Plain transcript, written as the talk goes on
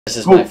This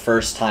is my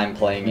first time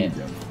playing it.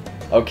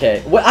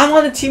 Okay. Well, I'm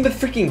on a team with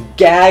freaking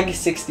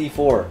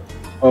Gag64.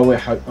 Oh wait,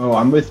 oh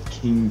I'm with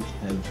King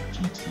Kev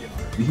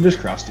GTR. You can just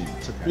cross team.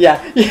 It's okay.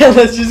 Yeah,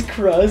 let's just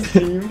cross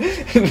team.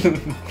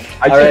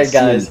 Alright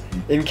guys,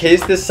 in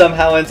case this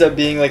somehow ends up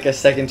being like a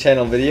second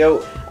channel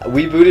video,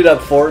 we booted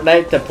up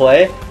Fortnite to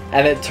play,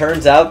 and it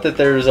turns out that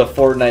there's a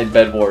Fortnite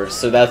Bedwars,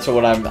 so that's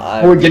what I'm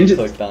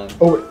clicked on.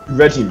 Oh, wait,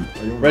 red team.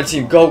 Red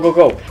team, go, go,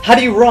 go. How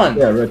do you run?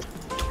 Yeah, red.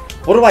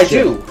 What do I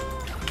do?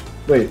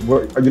 Wait,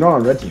 are you not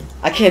on red team?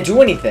 I can't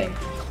do anything.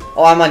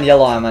 Oh, I'm on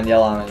yellow, I'm on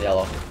yellow, I'm on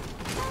yellow.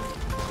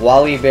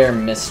 Wally Bear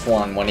missed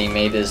one when he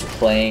made his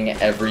playing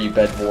every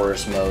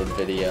Bedwars mode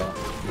video.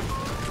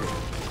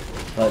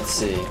 Let's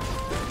see.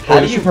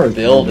 How do you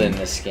build in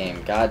this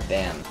game? God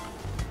damn.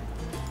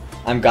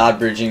 I'm god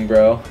bridging,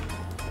 bro.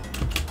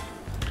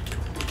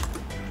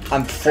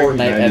 I'm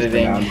Fortnite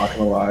editing. I'm not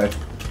gonna lie.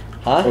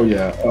 Huh? Oh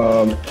yeah.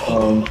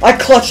 I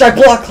clutched. I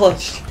block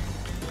clutched.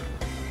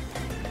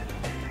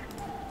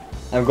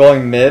 I'm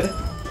going mid.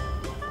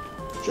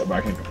 Jump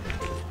back in.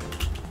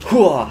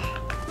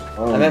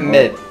 I'm at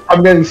mid.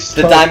 I'm getting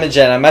stuck. The diamond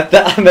gen. I'm at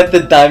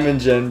the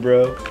diamond gen,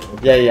 bro.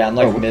 Yeah. I'm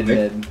like mid.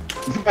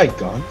 You can buy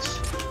guns.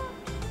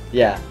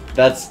 Yeah,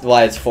 that's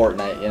why it's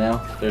Fortnite. You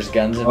know, there's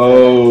guns. In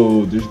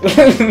there's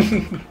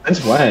guns.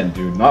 That's when,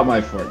 dude. Not my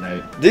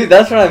Fortnite. Dude,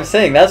 that's what I'm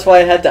saying. That's why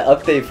it had to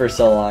update for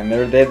so long. They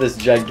had this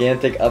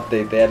gigantic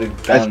update. They added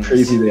guns. That's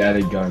crazy. They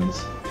added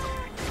guns.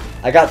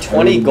 I got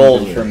 20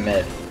 gold from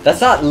mid. That's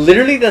not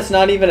that's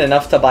not even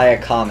enough to buy a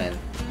common.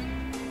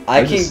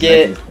 I can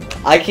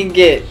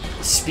get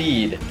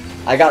speed.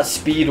 I got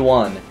speed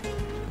 1.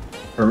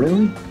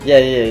 Really?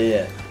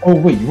 Yeah. Oh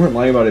wait, you weren't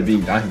lying about it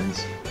being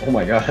diamonds. Oh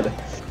my god.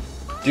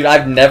 Dude,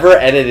 I've never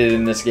edited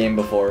in this game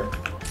before.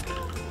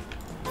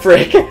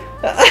 Frick.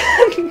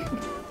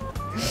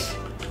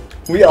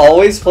 We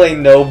always play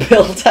no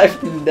build.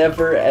 I've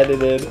never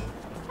edited.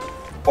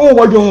 Oh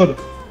my god!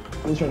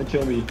 Someone's trying to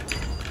kill me.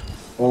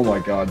 Oh my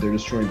god, they're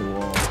destroying the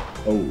wall.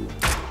 Oh.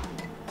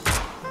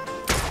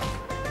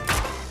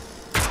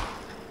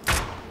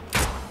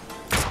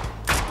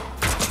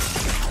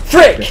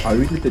 Frick! Okay, how do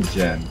we get the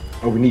gen?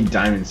 Oh, we need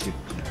diamonds to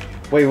get the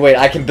gen. Wait,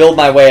 I can build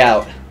my way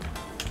out.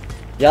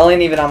 Y'all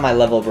ain't even on my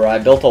level, bro. I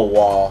built a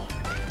wall.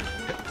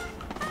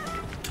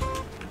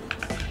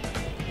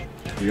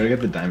 We gotta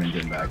get the diamond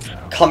gen back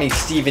now. Call me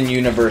Steven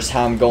Universe,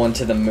 how I'm going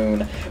to the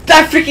moon.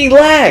 That freaking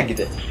lagged!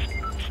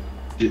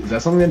 Is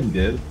that something that he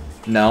did?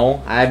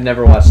 No, I've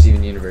never watched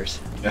Steven Universe.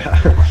 Yeah.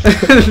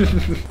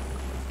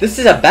 This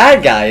is a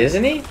bad guy,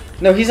 isn't he?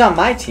 No, he's on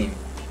my team.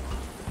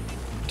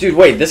 Dude,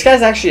 wait, this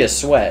guy's actually a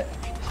sweat.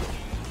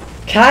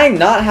 Can I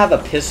not have a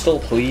pistol,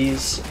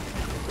 please?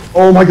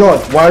 Oh my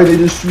god, why are they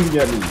just shooting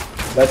at me?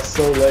 That's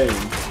so lame.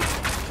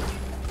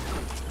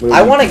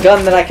 I want a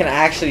gun that I can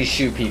actually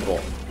shoot people.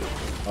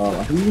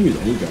 I think you can use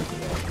any gun for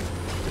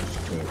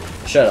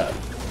that. Shut up.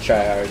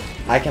 Try hard.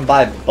 I can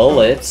buy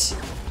bullets.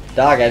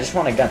 Dog, I just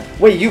want a gun.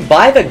 Wait, you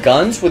buy the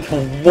guns with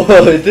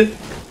wood?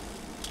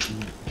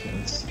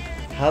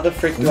 How the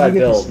frick do I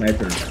build? Oh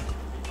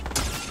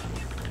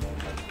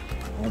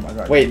my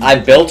god. Wait, I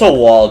built a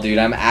wall, dude.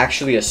 I'm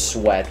actually a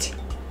sweat.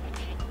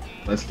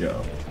 Let's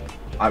go.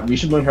 We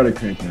should learn how to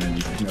crank 90s. I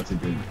think that's a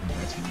good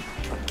investment.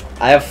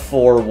 I have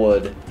 4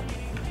 wood.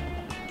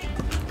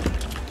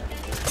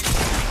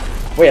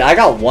 Wait, I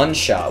got 1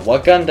 shot.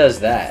 What gun does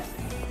that?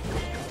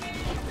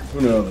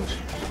 Who knows?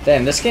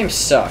 Damn, this game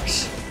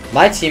sucks.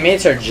 My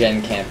teammates are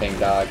gen camping,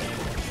 dog.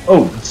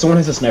 Oh, someone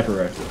has a sniper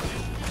rifle.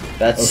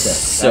 That's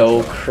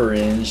so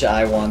cringe.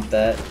 I want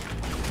that.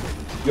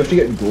 You have to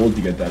get gold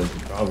to get that is the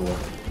problem.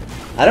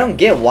 I don't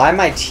get why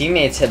my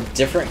teammates have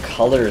different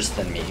colors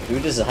than me. Who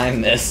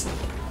designed this?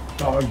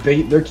 Oh,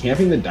 they're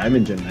camping the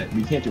diamond gen.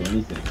 We can't do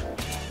anything.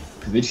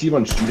 Because they just keep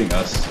on shooting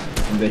us.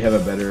 And they have a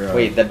better...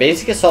 Wait, the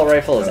basic assault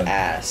rifle is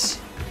ass.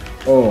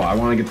 Oh, I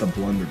want to get the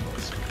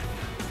blunderbuss.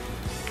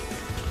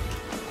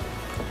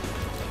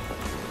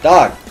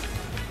 Dog,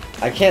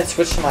 I can't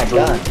switch to my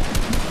gun.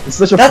 It's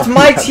such a That's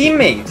my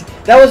teammate!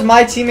 That was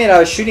my teammate I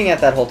was shooting at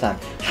that whole time.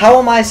 How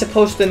am I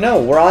supposed to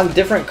know? We're on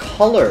different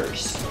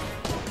colors.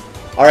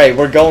 Alright,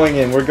 we're going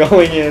in.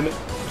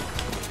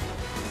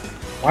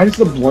 Why does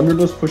the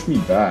blunderbuss push me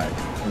back?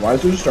 Why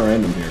is there just a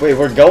random here? Wait,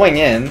 we're going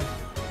in.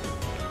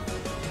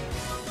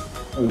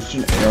 Oh, it's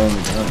just an arrow on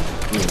the gun.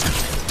 Cool.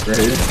 Right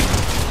here.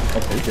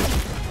 I'll take it.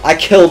 I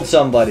killed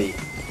somebody.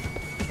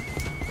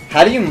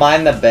 How do you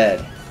mine the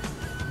bed?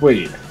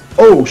 Wait.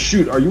 Oh,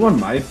 shoot. Are you on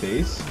my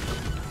face?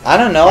 I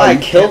don't know. I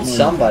killed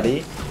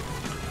somebody.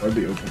 Why'd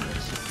they open this?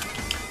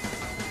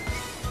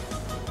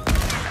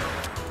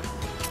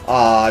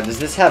 Does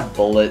this have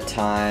bullet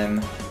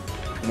time?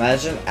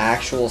 Imagine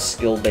actual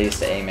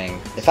skill-based aiming.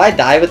 If I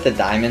die with the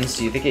diamonds,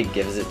 do you think it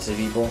gives it to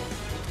people?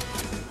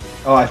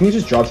 Oh, I think it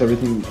just drops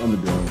everything on the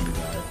ground when you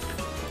die.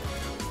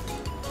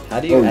 How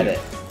do you edit?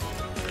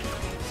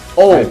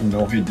 Oh, I have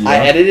no idea. I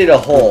edited a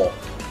hole.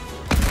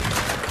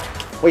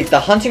 Wait, the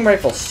hunting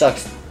rifle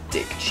sucks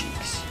dick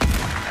cheeks.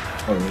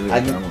 Oh, really?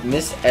 I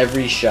missed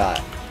every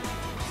shot.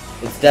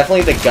 It's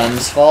definitely the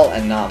gun's fault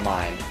and not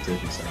mine.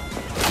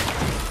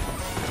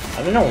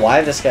 I don't know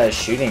why this guy is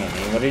shooting at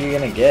me. What are you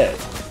gonna get?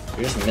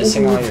 You're just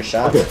missing all your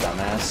shots,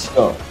 dumbass.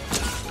 So,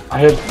 I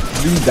have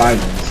 3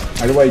 diamonds.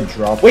 How do I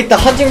drop? Wait, the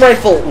hunting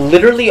rifle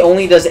literally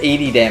only does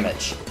 80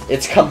 damage.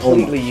 It's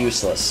completely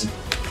useless.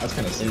 That's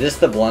kind of sick. Is this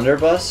the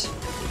blunderbuss?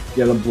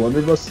 Yeah, the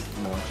blunderbuss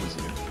launches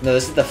you. No,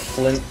 this is the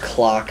flint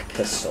clock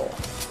pistol.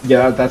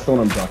 Yeah, that's the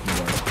one I'm talking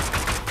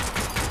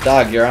about.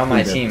 Dog, you're on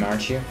my team,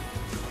 aren't you?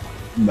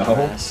 No.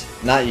 Dumbass.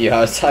 Not you, I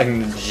was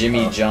talking to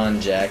Jimmy John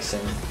Jackson.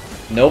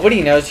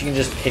 Nobody knows you can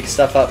just pick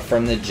stuff up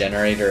from the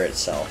generator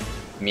itself.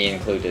 Me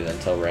included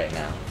until right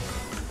now.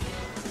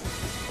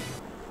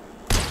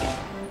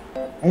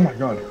 Oh my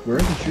god, where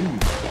is he shooting?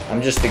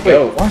 I'm just the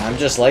goat. What? I'm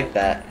just like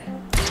that.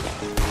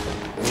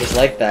 I'm just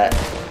like that.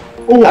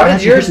 Oh, how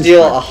did yours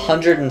deal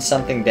 100 and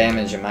something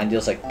damage and mine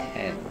deals like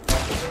 10?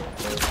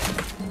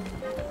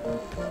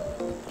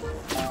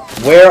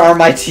 Where are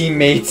my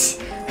teammates?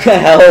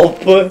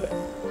 Help!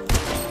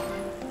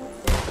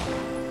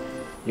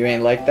 You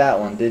ain't like that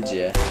one, did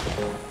you?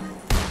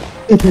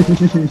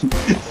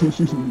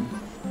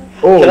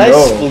 Oh, Can I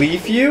no.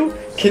 spleef you?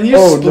 Can you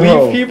Oh, spleef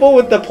no. people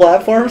with the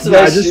platforms Yeah,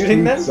 by I just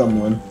shooting them?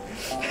 someone.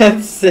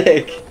 That's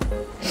sick.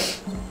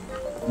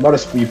 I'm about to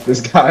spleef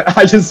this guy.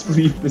 I just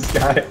spleefed this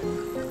guy.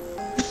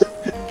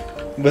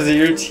 Was it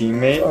your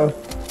teammate?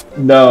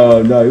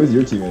 No, it was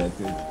your teammate, I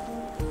think.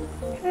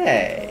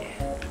 Hey.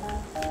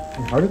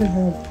 How do they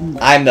have food?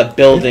 I'm the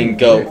building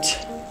goat.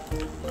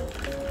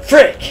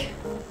 Frick!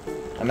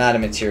 I'm out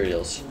of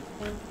materials.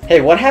 Hey,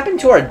 what happened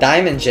to our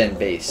diamond gen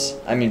base?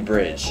 I mean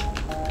bridge.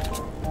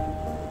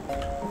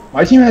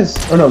 My team has...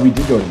 Oh no, we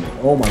did go to me.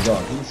 Oh my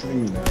god, who's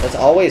shooting me now? That's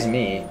always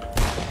me.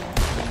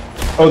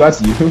 Oh,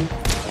 that's you?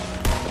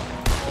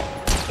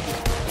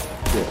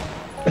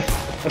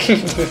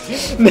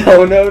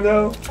 No.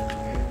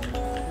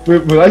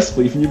 Was I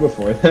spleefing you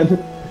before then?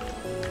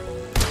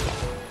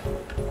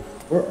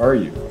 Where are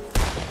you?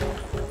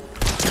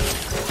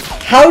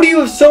 How do you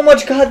have so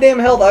much goddamn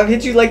health? I've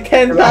hit you like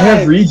 10 times. I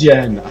have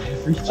regen.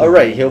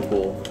 Alright, heal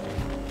pool.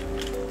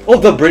 Oh,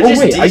 the bridges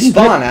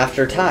despawn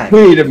after time.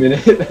 Wait a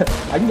minute.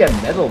 I can get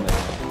metal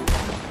now.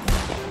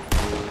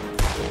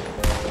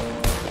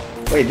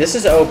 Wait, this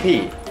is OP.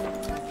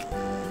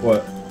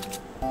 What?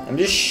 I'm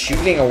just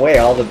shooting away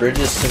all the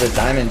bridges to the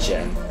diamond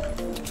gen.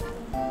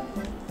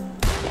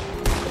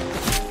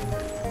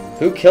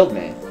 Who killed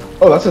me?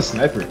 Oh, that's a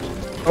sniper.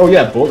 Oh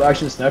yeah, bolt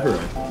action sniper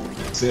rifle.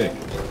 Sick.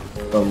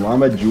 The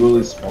llama jewel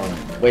is spawning.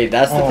 Wait,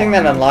 that's the thing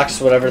that unlocks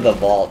whatever the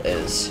vault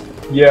is.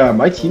 Yeah,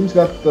 my team's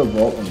got the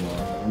vault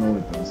unlocked. I don't know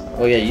what it does.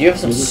 Well, yeah, you have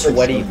some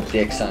sweaty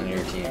dicks on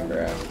your team,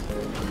 bro.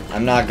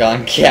 I'm not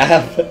gone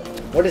cap.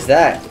 What is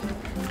that?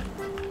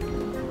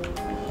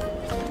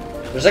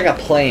 There's like a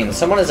plane.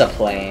 Someone is a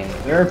plane.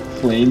 There are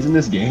planes in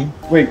this game?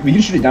 Wait, we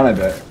can shoot it down, I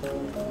bet.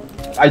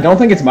 I don't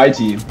think it's my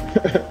team.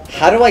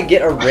 How do I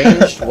get a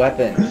ranged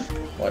weapon?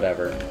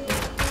 Whatever.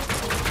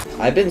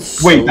 I've been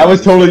so... Wait, that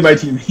was totally my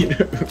teammate.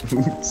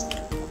 Oops.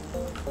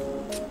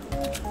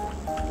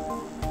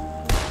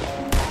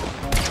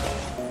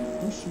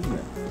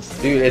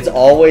 Dude, it's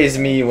always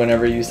me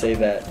whenever you say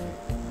that.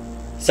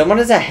 Someone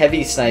is a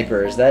heavy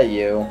sniper. Is that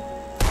you?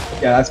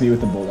 Yeah, that's me with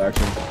the bolt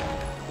action.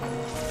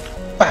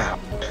 Wow.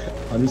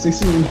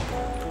 116.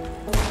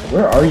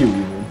 Where are you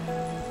even?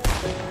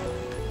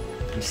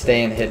 I'm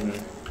staying hidden.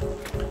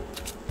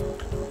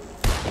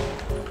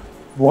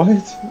 What?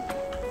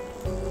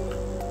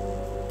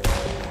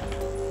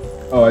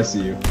 Oh, I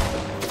see you.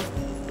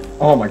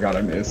 Oh my god,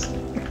 I missed.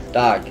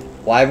 Dog,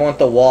 why won't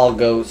the wall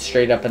go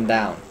straight up and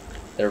down?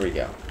 There we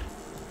go.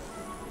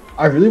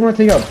 I really want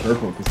to take out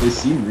purple because they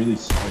seem really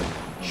strong.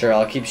 Sure,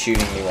 I'll keep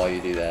shooting you while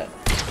you do that.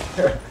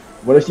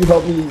 What if you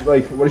help me,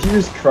 like, what if you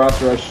just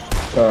cross-rush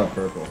to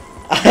purple?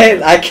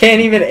 I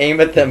can't even aim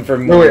at them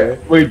from here.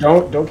 No, wait,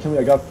 don't kill me.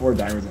 I got 4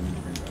 diamonds I need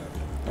to bring back.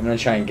 I'm gonna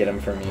try and get them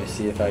from you,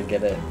 see if I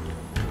get it.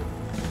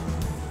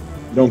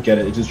 You don't get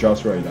it, it just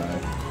drops where I die.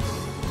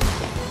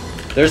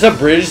 There's a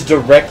bridge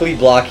directly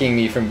blocking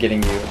me from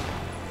getting you.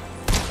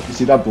 You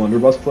see that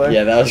blunderbuss play?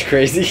 Yeah, that was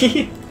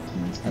crazy.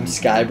 I'm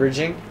sky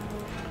bridging.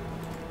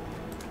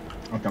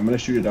 Okay, I'm gonna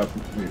shoot it up.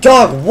 Wait.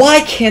 Dog,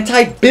 why can't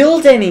I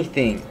build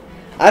anything?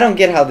 I don't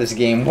get how this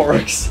game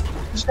works.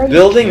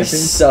 Building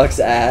sucks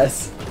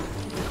ass.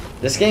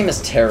 This game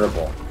is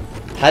terrible.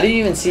 How do you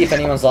even see if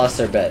anyone's lost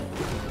their bed?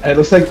 And it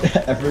looks like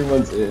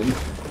everyone's in.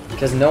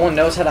 Because no one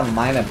knows how to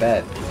mine a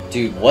bed.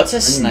 Dude, what's a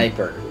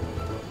sniper?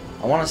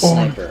 I want a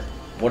sniper.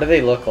 What do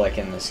they look like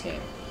in this game?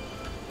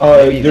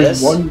 Maybe there's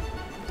this? one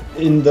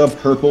in the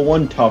purple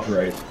one, top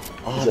right.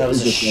 Oh, that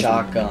was a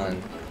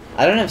shotgun.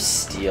 I don't have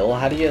steel.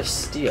 How do you have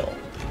steel?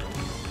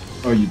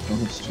 Oh, you don't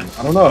have steel.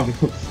 I don't know.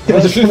 It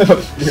was kind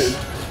of weird.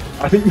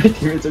 I think my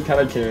teammates are kind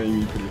of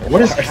carrying me pretty hard.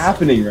 What is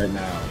happening right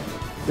now?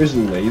 There's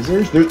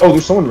lasers?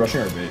 There's someone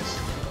rushing our base.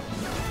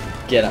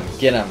 Get him,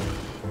 get him.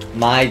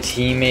 My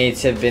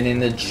teammates have been in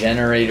the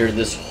generator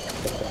this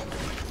whole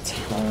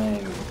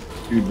time.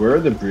 Dude, where are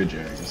the bridge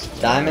eggs?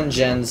 Diamond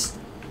gens,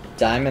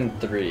 Diamond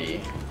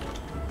 3.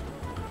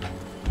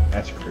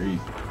 That's crazy.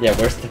 Yeah,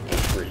 where's the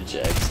bridge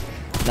eggs?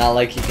 Not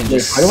like you can Wait,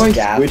 just how do I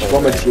scaffold switch what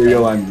or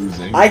material anything. I'm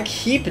using? I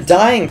keep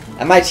dying,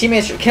 and my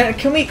teammates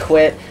can we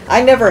quit?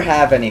 I never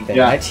have anything.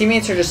 Yeah. My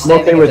teammates are just I'm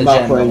standing okay with at the not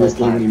gym the playing whole this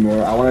game time.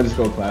 anymore. I want to just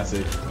go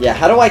classic. Yeah,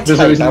 how do I There's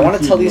a type? reason I to want to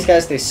keep tell these them.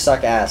 guys they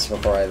suck ass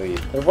before I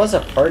leave. There was a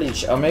party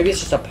chat. Oh, maybe it's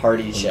just a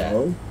party chat.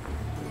 Hello?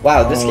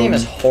 Wow, this game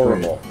is Wait.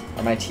 horrible.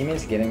 Are my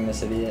teammates getting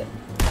this idiot?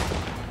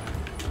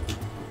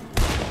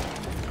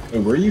 Wait,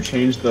 where do you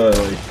change the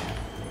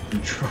like,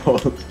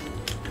 controls?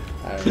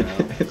 I don't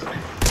know.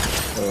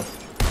 Oh.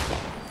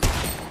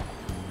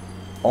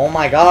 Oh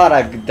my god,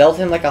 I've dealt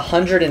him like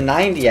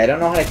 190. I don't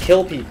know how to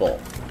kill people.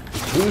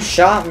 Who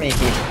shot me?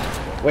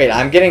 Wait,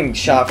 I'm getting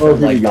shot from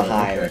here like you go,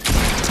 behind.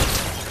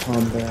 okay.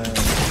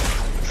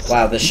 Combat.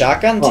 Wow, the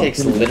shotgun takes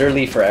here we go.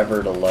 literally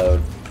forever to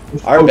load.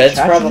 Our Oh, bed's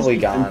chat probably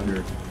just gone.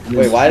 entered.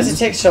 Wait, why does it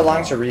take so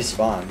long to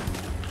respawn?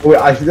 Oh, wait,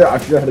 I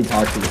forgot how to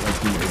talk to my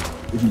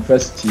teammate. If you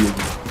press T,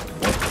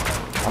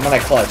 I'm gonna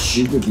clutch.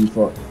 use the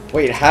default.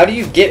 Wait, how do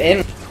you get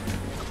in?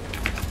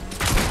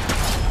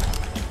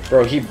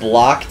 Bro, he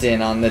blocked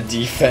in on the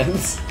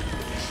defense.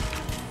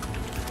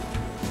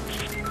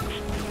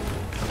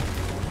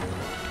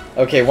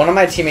 Okay, one of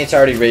my teammates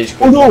already rage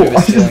quit. Oh no! He was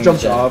I stealing just the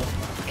jumped gem.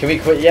 off. Can we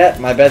quit yet?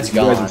 My bed's You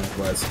guys gone. just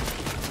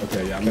press.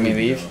 Okay, yeah. I'm Can we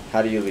gonna leave? go.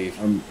 How do you leave?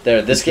 I'm-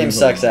 There, this game It's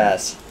sucks gonna go.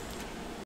 ass.